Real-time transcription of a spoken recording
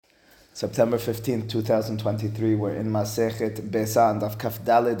September 15th, 2023, we're in Masechet Beisah and Daf Kaf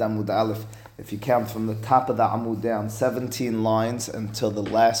Daled Amud Aleph. If you count from the top of the Amud down, 17 lines until the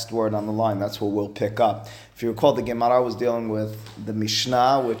last word on the line, that's what we'll pick up. If you recall, the Gemara was dealing with the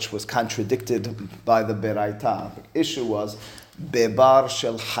Mishnah, which was contradicted by the Beraita. The issue was Bebar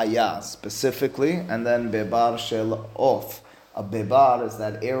Shel Haya, specifically, and then Bebar Shel Of. A bebar is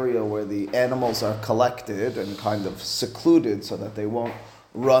that area where the animals are collected and kind of secluded so that they won't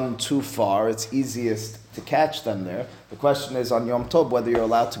run too far. It's easiest to catch them there. The question is on Yom Tov whether you're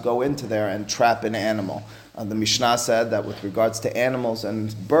allowed to go into there and trap an animal. The Mishnah said that with regards to animals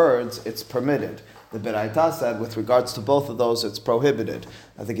and birds, it's permitted. The Beraita said with regards to both of those, it's prohibited.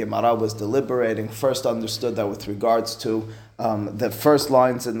 I think Gemara was deliberating, first understood that with regards to the first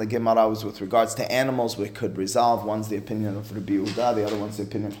lines in the Gemara was with regards to animals we could resolve. One's the opinion of Rabbi, the other one's the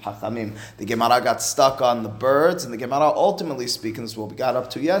opinion of Chachamim. The Gemara got stuck on the birds, and the Gemara, ultimately speaking, is what we got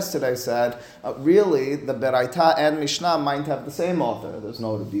up to yesterday, said, really, the Beraita and Mishnah might have the same author. There's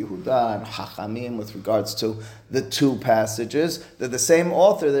no Rabbi Yehuda and Chachamim with regards to the two passages. They're the same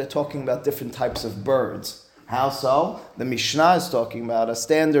author, they're talking about different types of birds. How so? The Mishnah is talking about a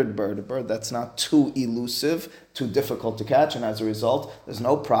standard bird, a bird that's not too elusive, too difficult to catch, and as a result, there's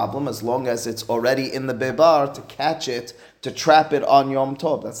no problem as long as it's already in the bebar to catch it, to trap it on Yom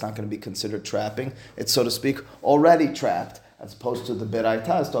Tov. That's not going to be considered trapping. It's, so to speak, already trapped. As opposed to the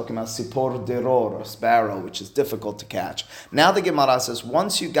Beraita is talking about sipor deror, or sparrow, which is difficult to catch. Now the Gemara says,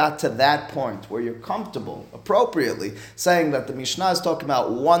 once you got to that point where you're comfortable, appropriately, saying that the Mishnah is talking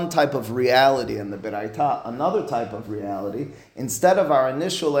about one type of reality and the Beraita another type of reality, instead of our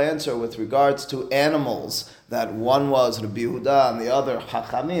initial answer with regards to animals, that one was Rabbi Yehuda and the other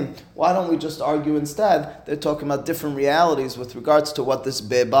Chachamim, why don't we just argue instead? They're talking about different realities with regards to what this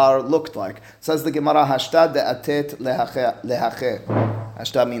bebar looked like. Says the Gemara, Hashta de'atet lehache.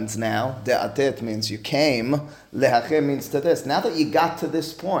 Hashta means now. De'atet means you came. Lehache means to this. Now that you got to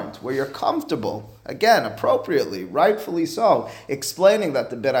this point where you're comfortable, again, appropriately, rightfully so, explaining that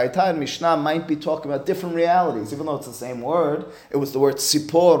the Beraita and Mishnah might be talking about different realities, even though it's the same word. It was the word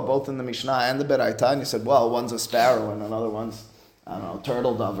sipor, both in the Mishnah and the Beraita, and you said, well, one's a sparrow and another one's, I don't know,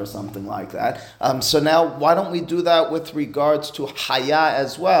 turtle dove or something like that. So now, why don't we do that with regards to haya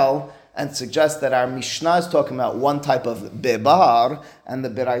as well, and suggest that our Mishnah is talking about one type of bebar, and the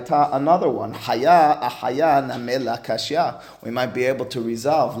Beraita another one. Haya, ahaya, name la kashya. We might be able to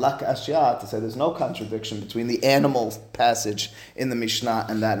resolve la kashya, to say there's no contradiction between the animal passage in the Mishnah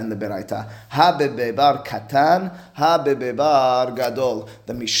and that in the Beraita. Ha bebebar katan, ha bebebar gadol.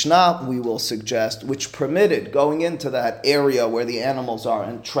 The Mishnah, we will suggest, which permitted going into that area where the animals are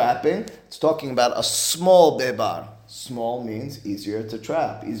and trapping, it's talking about a small bebar. Small means easier to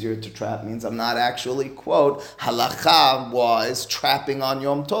trap. Easier to trap means I'm not actually, quote, halakha-wise trapping on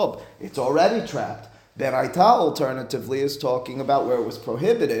Yom Tov. It's already trapped. Beraita, alternatively, is talking about where it was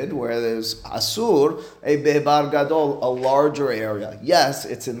prohibited, where there's asur, a bebar gadol, a larger area. Yes,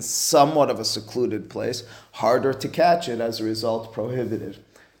 it's in somewhat of a secluded place, harder to catch it, as a result, prohibited.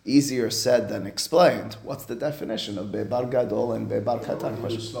 Easier said than explained. What's the definition of bebar gadol and bebar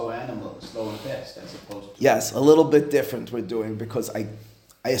katan? Slow animal, slow and fast, as opposed to... Yes, a little bit different we're doing, because I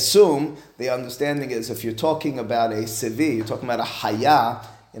assume the understanding is if you're talking about a sivi, you're talking about a haya,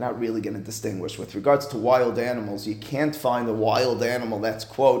 you're not really going to distinguish. With regards to wild animals, you can't find a wild animal that's,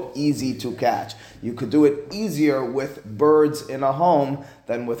 quote, easy to catch. You could do it easier with birds in a home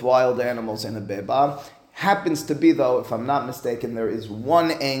than with wild animals in a bebar. Happens to be, though, if I'm not mistaken, there is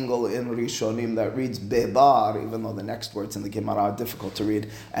one angle in Rishonim that reads bebar, even though the next words in the Gemara are difficult to read,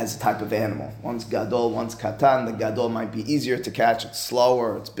 as a type of animal. One's gadol, one's katan. The gadol might be easier to catch, it's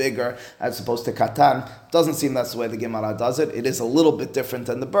slower, it's bigger, as opposed to katan. Doesn't seem that's the way the Gemara does it. It is a little bit different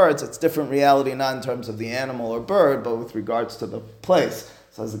than the birds. It's different reality, not in terms of the animal or bird, but with regards to the place.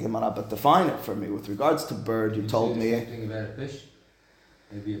 Says the Gemara, but define it for me. With regards to bird, you told me... Something about a fish?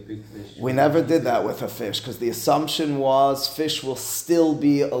 Maybe a big fish. We never did that with a fish, because the assumption was fish will still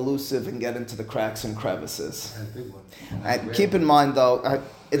be elusive and get into the cracks and crevices. A big one. And keep in mind, though,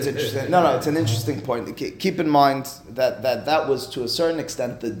 it's interesting. No, it's an interesting point. Keep in mind that was to a certain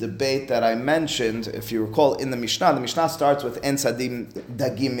extent the debate that I mentioned. If you recall, in the Mishnah starts with En sadim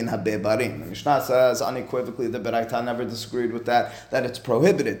dagim min habebarim. The Mishnah says unequivocally, the Beraita never disagreed with that it's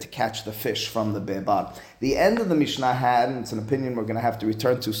prohibited to catch the fish from the bebar. The end of the Mishnah had, and it's an opinion we're going to have to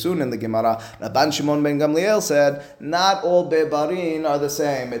return to soon in the Gemara, Rabban Shimon ben Gamliel said, not all bebarim are the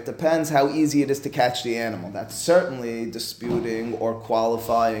same. It depends how easy it is to catch the animal. That's certainly disputing or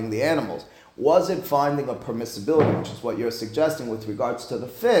qualifying the animals. Was it finding a permissibility, which is what you're suggesting with regards to the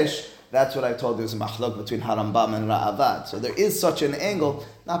fish? That's what I told you is a machlok between Harambam and Ra'avad. So there is such an angle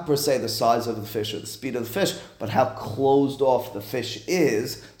not per se the size of the fish or the speed of the fish, but how closed off the fish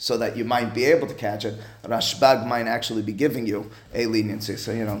is so that you might be able to catch it. Rashbag might actually be giving you a leniency.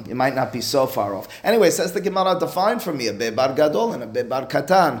 So, you might not be so far off. Anyway, says the Gemara, define for me a bebar gadol and a bebar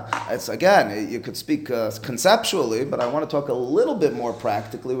katan. It's, again, you could speak conceptually, but I want to talk a little bit more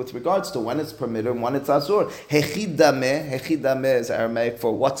practically with regards to when it's permitted and when it's asur. Hechidame is Aramaic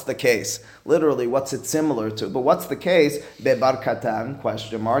for what's the case. Literally, what's it similar to? But what's the case? Bebar katan,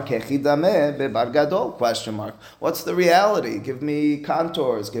 question mark. Hechidame, bebar gadol, question mark. What's the reality? Give me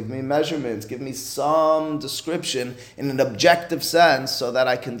contours, give me measurements, give me some description in an objective sense so that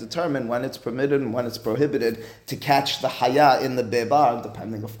I can determine when it's permitted and when it's prohibited to catch the haya in the bebar,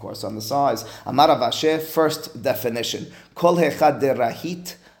 depending, of course, on the size. Amar Rav Ashi, first definition. Kol hechad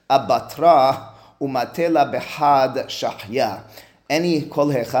derahit abatra umatela behad shahya. Any kol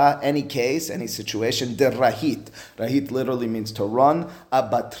hecha, any case, any situation, derahit. Rahit literally means to run.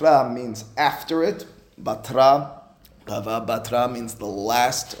 Abatra means after it. Batra means the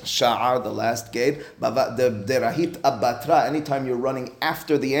last sha'ar, the last gate. The derahit abatra, anytime you're running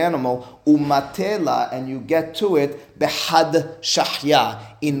after the animal, umatela, and you get to it, behad shahya,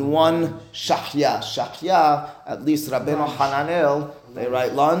 in one shahya. Shahya, at least Rabbeinu Hananel, they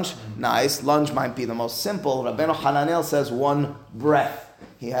write lunge. Nice. Lunge might be the most simple. Rabbeinu Hananel says one breath.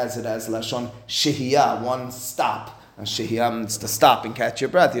 He has it as lashon shehiyah, one stop. And shehiyah means to stop and catch your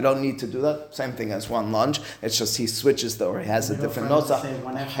breath. You don't need to do that. Same thing as one lunge. It's just he switches or he has a different nosa.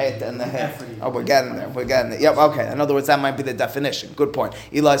 Het and the het. Oh, we're getting there. Yep, okay. In other words, that might be the definition. Good point.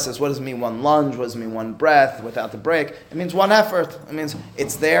 Eli says, what does it mean one lunge? What does it mean one breath without the break? It means one effort. It means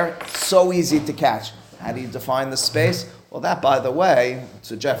it's there, so easy to catch. How do you define the space? Well, that, by the way,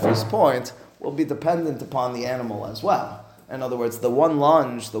 to Jeffrey's point, will be dependent upon the animal as well. In other words, the one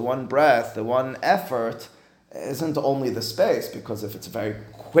lunge, the one breath, the one effort isn't only the space, because if it's a very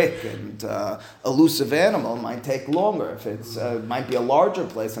quick and elusive animal, it might take longer. If it's might be a larger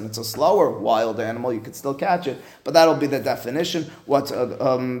place and it's a slower wild animal, you could still catch it. But that'll be the definition. What's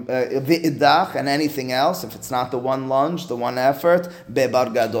v'idach and anything else, if it's not the one lunge, the one effort,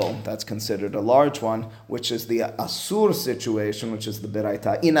 bebar gadol, that's considered a large one, which is the asur situation, which is the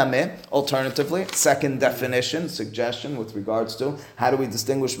beraita. Iname, alternatively, second definition, suggestion with regards to how do we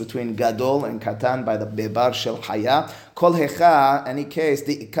distinguish between gadol and katan by the bebar shel haya. Kol hecha, any case,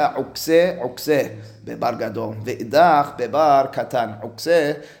 the ika ukse, bebar gadol. V'idach, bebar katan.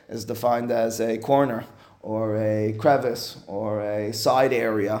 Ukse is defined as a corner, or a crevice, or a side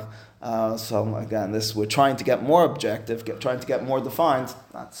area. So again, we're trying to get more objective, trying to get more defined.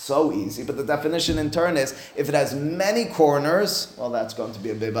 Not so easy, but the definition in turn is, if it has many corners, well, that's going to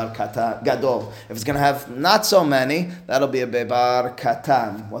be a bebar katan, gadol. If it's going to have not so many, that'll be a bebar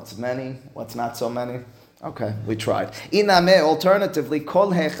katan. What's many? What's not so many? Okay, we tried. Iname, alternatively,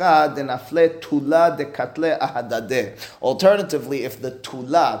 kol hecha denafle tula de katle ahadade. Alternatively, if the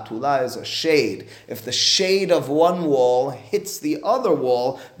tula is a shade, if the shade of one wall hits the other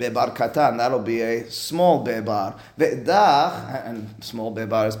wall, bebar katan, that'll be a small bebar. Ve'idach, and small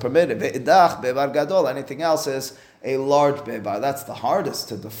bebar is permitted. Ve'idach, bebar gadol, anything else is a large bebar. That's the hardest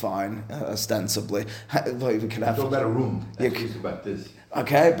to define, ostensibly. We could have about a room. That's about this.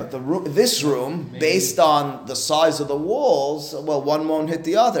 Okay, but this room, based on the size of the walls, well, one won't hit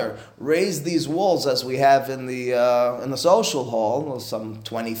the other. Raise these walls as we have in the social hall, some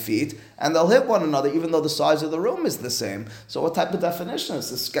 20 feet, and they'll hit one another, even though the size of the room is the same. So what type of definition is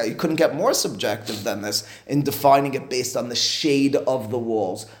this guy? You couldn't get more subjective than this in defining it based on the shade of the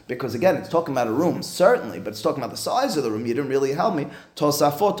walls. Because again, it's talking about a room, certainly, but it's talking about the size of the room. You didn't really help me.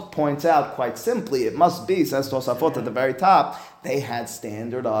 Tosafot points out quite simply, it must be, says Tosafot at the very top, they had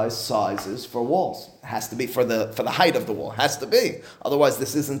standardized sizes for walls. It has to be for the height of the wall. It has to be. Otherwise,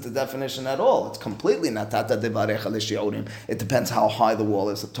 this isn't the definition at all. It's completely natata devarecha l'shi'urim. It depends how high the wall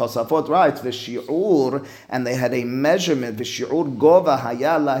is. Tosafot writes, v'shi'ur, and they had a measurement, v'shi'ur gova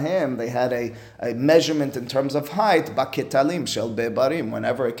haya lahem, they had a measurement in terms of height, baketalim shel bebarim.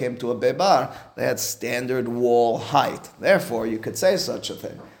 Whenever it came to a bebar, they had standard wall height. Therefore, you could say such a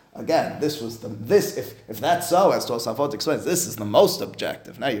thing. Again, if that's so, as Tosafot explains, this is the most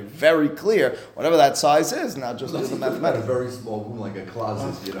objective. Now you're very clear, whatever that size is, now just do the mathematics. A very small room like a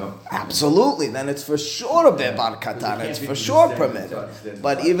closet, Absolutely, then it's for sure a bebar katan, it's for sure permitted.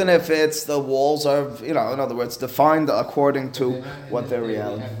 But even if it's the walls are, in other words, defined according to what their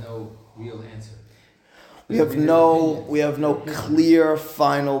reality. We have no real answer. We have no clear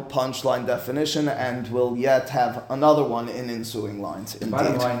final punchline definition, and we'll yet have another one in ensuing lines. Indeed.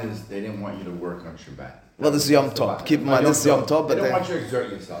 Bottom line is, they didn't want you to work on Shabbat. Well, this is Yom Tov. Keep in mind, this is Yom Tov, but they don't want you to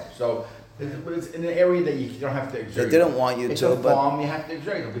exert yourself. So It's in an area that you don't have to exert. They didn't want you it's to, a but farm. You have to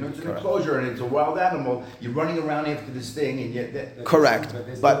exert. You know, it's an enclosure and it's a wild animal. You're running around after this thing, and yet. Correct,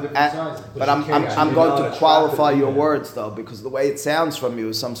 but I'm going to qualify your words though, because the way it sounds from you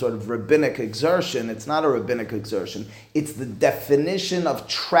is some sort of rabbinic exertion. It's not a rabbinic exertion. It's the definition of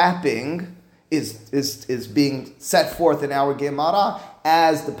trapping is being set forth in our Gemara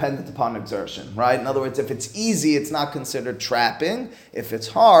as dependent upon exertion, right? In other words, if it's easy, it's not considered trapping. If it's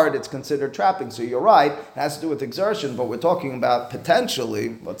hard, it's considered trapping. So you're right, it has to do with exertion, but we're talking about potentially,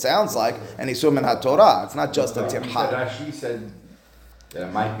 what sounds like, an Isur min HaTorah. It's not just a tirha. Rashi said that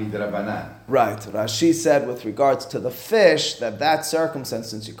it might be Drabanan. Right. Rashi said with regards to the fish, that circumstance,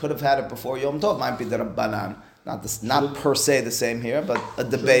 since you could have had it before Yom Tov, might be Drabanan. Not per se the same here, but a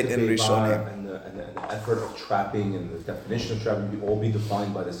debate in Rishonim. And the effort of trapping and the definition of trapping will all be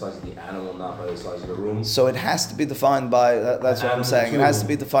defined by the size of the animal, not by the size of the room. So it has to be defined by, that's what I'm saying, it has to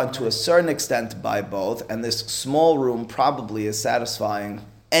be defined to a certain extent by both, and this small room probably is satisfying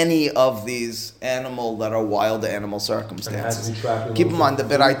any of these animal that are wild animal circumstances. Keep in mind, the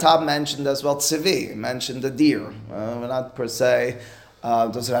Beraita mentioned as well tzivi, mentioned the deer. Not per se.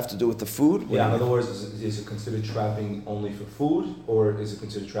 Does it have to do with the food? Yeah, in other words, is it considered trapping only for food, or is it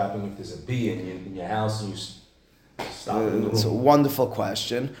considered trapping if there's a bee in your house and you stop it in the room? It's a wonderful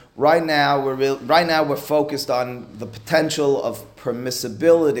question. Right now we're focused on the potential of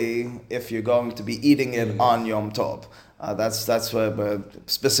permissibility if you're going to be eating it on Yom Tov. That's what we're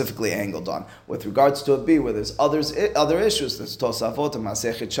specifically angled on. With regards to a bee, where there's other issues, there's Tosafot and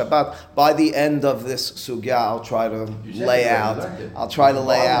Masechet Shabbat. By the end of this sugya, I'll try to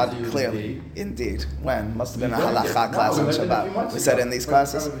lay out clearly. Indeed. When? Must have been a halacha class on Shabbat. We said in these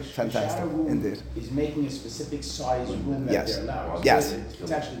classes? Fantastic. Indeed. Is making a specific size room that they're allowed. Yes.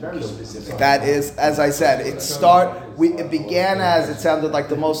 It's actually very specific. That is, as I said, it began as, it sounded like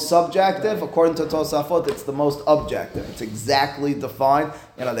the most subjective. According to Tosafot, it's the most objective. It's exactly defined.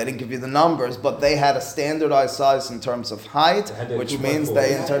 They didn't give you the numbers, but they had a standardized size in terms of height, which means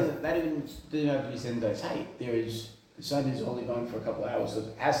they Not even didn't have to be standardized height. The sun is only going for a couple of hours, so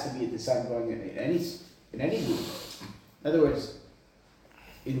it has to be the sun going in any room. In other words,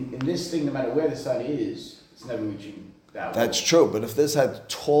 in this thing, no matter where the sun is, it's never reaching that. That's true, but if this had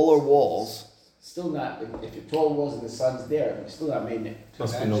taller walls. Still not, if your tall walls and the sun's there, you're still not making it.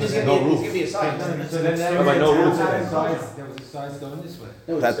 Must be no roof. There's Give me a sign. So then there was a size going this way.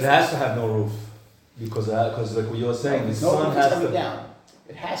 No, it has to have no roof because like what you were saying, the sun has to. Down.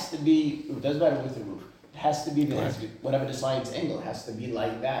 It has to be. It doesn't matter with the roof. It has to be whatever the science angle has to be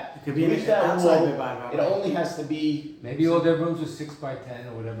like that. It could be outside. It only has to be. Maybe all their rooms are 6 by 10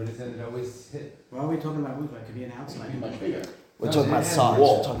 or whatever it is, and it always hit. Why are we talking about roof? It could be an outside. It might be much bigger. We're talking about size.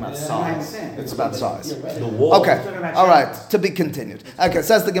 We're talking about size. It's about size. The wall. Okay. All right. To be continued. Okay.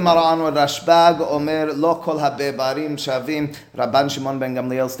 Says the Gemara on Rashbag Omer Lo Kol HaBebarim Shavim. Rabban Shimon ben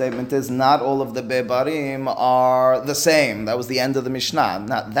Gamliel's statement is not all of the bebarim are the same. That was the end of the Mishnah.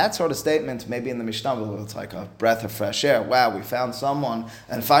 Now that sort of statement, maybe in the Mishnah, it's like a breath of fresh air. Wow, we found someone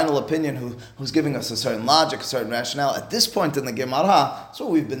and final opinion who's giving us a certain logic, a certain rationale. At this point in the Gemara, that's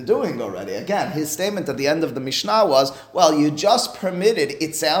what we've been doing already. Again, his statement at the end of the Mishnah was, well, you just permitted,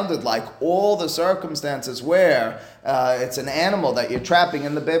 it sounded like all the circumstances where it's an animal that you're trapping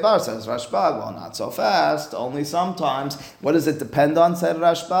in the bebar, says Rashbag. Well, not so fast, only sometimes. What does it depend on, said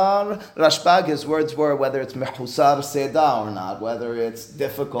Rashbag, his words were whether it's mehusar seda or not, whether it's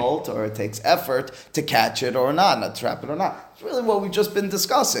difficult or it takes effort to catch it or not trap it or not. It's really what we've just been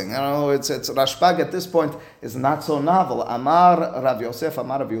discussing. It's Rashbag at this point is not so novel. Amar Rav Yosef,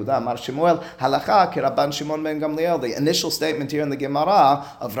 Amar Rav Yehuda, Amar Shemuel, Halacha ki Rabban Shimon ben Gamliel. The initial statement here in the Gemara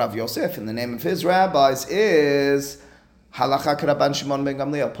of Rav Yosef in the name of his rabbis is Halacha ki Rabban Shimon ben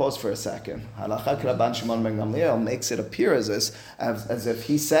Gamliel. Pause for a second. Halacha ki Rabban Shimon ben Gamliel makes it appear as if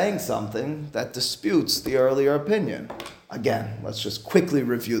he's saying something that disputes the earlier opinion. Again, let's just quickly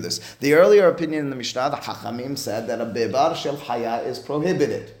review this. The earlier opinion in the Mishnah, the Chachamim said that a bebar shel chaya is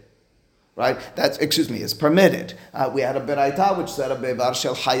prohibited. Right? Is permitted. We had a beraita which said a bebar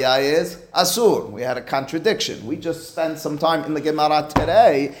shel chaya is asur. We had a contradiction. We just spent some time in the Gemara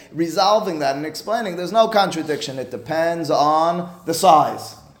today resolving that and explaining there's no contradiction. It depends on the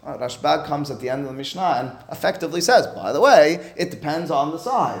size. Rashbag comes at the end of the Mishnah and effectively says, by the way, it depends on the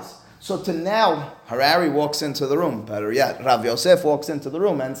size. So to now, Harari walks into the room. Better yet, Rav Yosef walks into the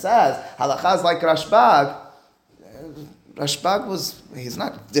room and says, halakha is like Rashbag. He's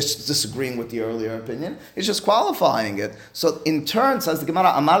not disagreeing with the earlier opinion. He's just qualifying it. So in turn, says the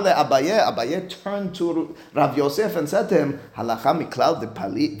Gemara, Amar le Abaye turned to Rav Yosef and said to him, halakha miklal de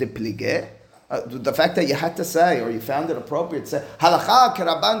plige. The fact that you had to say, or you found it appropriate to say, Halacha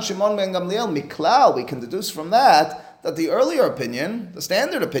k'Rabban Shimon ben Gamliel miklal, we can deduce from that the earlier opinion, the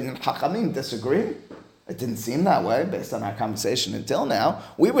standard opinion, Hachamim disagree. It didn't seem that way based on our conversation until now.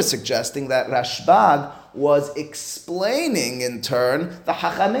 We were suggesting that Rashbag was explaining in turn the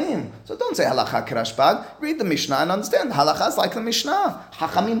Hachamim. So don't say Halacha k'Rashbag. Read the Mishnah and understand. Halacha is like the Mishnah.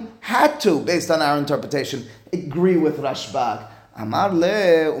 Hachamim had to, based on our interpretation, agree with Rashbag. Amar le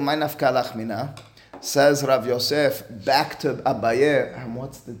umay nafka lach mina. Says Rav Yosef back to Abaye, and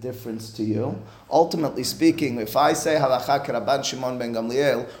what's the difference to you? Ultimately speaking, if I say halacha k'Rabban Shimon ben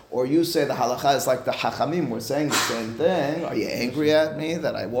Gamliel, or you say the halacha is like the Hachamim, we're saying the same thing. Are you angry at me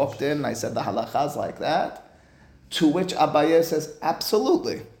that I walked in and I said the halacha is like that? To which Abaye says,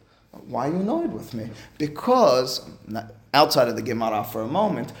 absolutely. Why are you annoyed with me? Because, outside of the Gemara for a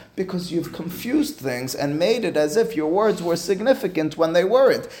moment, because you've confused things and made it as if your words were significant when they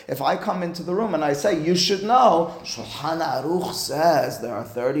weren't. If I come into the room and I say, you should know, Shulchan Aruch says there are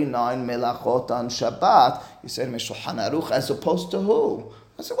 39 melachot on Shabbat, you say to me, Shulchan Aruch as opposed to who?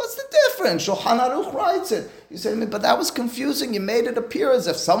 I said, what's the difference? Shulchan Aruch writes it. You say to me, but that was confusing. You made it appear as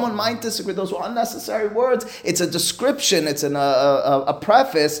if someone might disagree. Those were unnecessary words. It's a description. It's a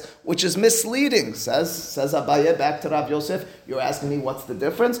preface which is misleading. Says Abaye back to Rav Yosef. You're asking me what's the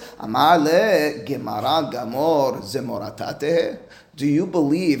difference? Amar le Gemara gamor zemoratate. Do you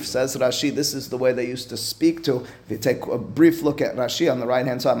believe, says Rashi, this is the way they used to speak to, if you take a brief look at Rashi on the right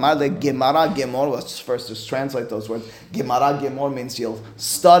hand side, Amar le Gemara gemor, let's first just translate those words. Gemara gemor means you'll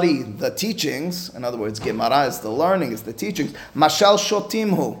study the teachings. In other words, Gemara is the learning, is the teachings. Mashal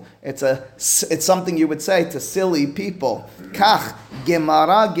shotimhu. It's something you would say to silly people. Kach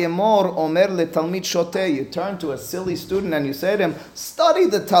Gemara gemor omer letalmid shoteh. You turn to a silly student and you say to him, study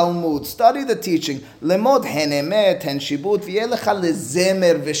the Talmud, study the teaching. Lemod henemet hen shibut v'yelecha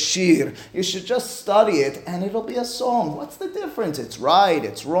lezemer v'shir. You should just study it and it'll be a song. What's the difference? It's right,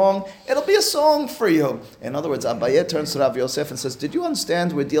 it's wrong. It'll be a song for you. In other words, Abaye turns to Rav Yosef and says, did you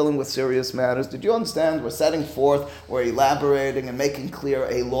understand we're dealing with serious matters? Did you understand we're setting forth, we're elaborating and making clear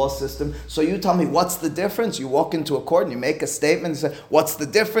a law system? So you tell me what's the difference? You walk into a court and you make a statement and say, what's the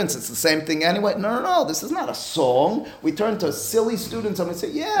difference? It's the same thing anyway. No, this is not a song. We turn to silly students and we say,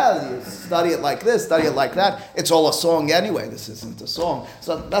 yeah, you study it like this, study it like that. It's all a song anyway. This isn't a song.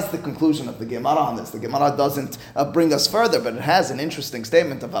 So that's the conclusion of the Gemara on this. The Gemara doesn't bring us further, but it has an interesting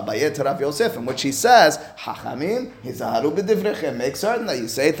statement of Abaye to Rav Yosef in which he says, Hachamim, hizaharu b'divrechem, make certain that you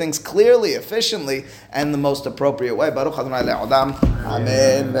say things clearly, efficiently, and the most appropriate way. Baruch Adonai le'olam.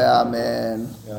 Amen. Amen.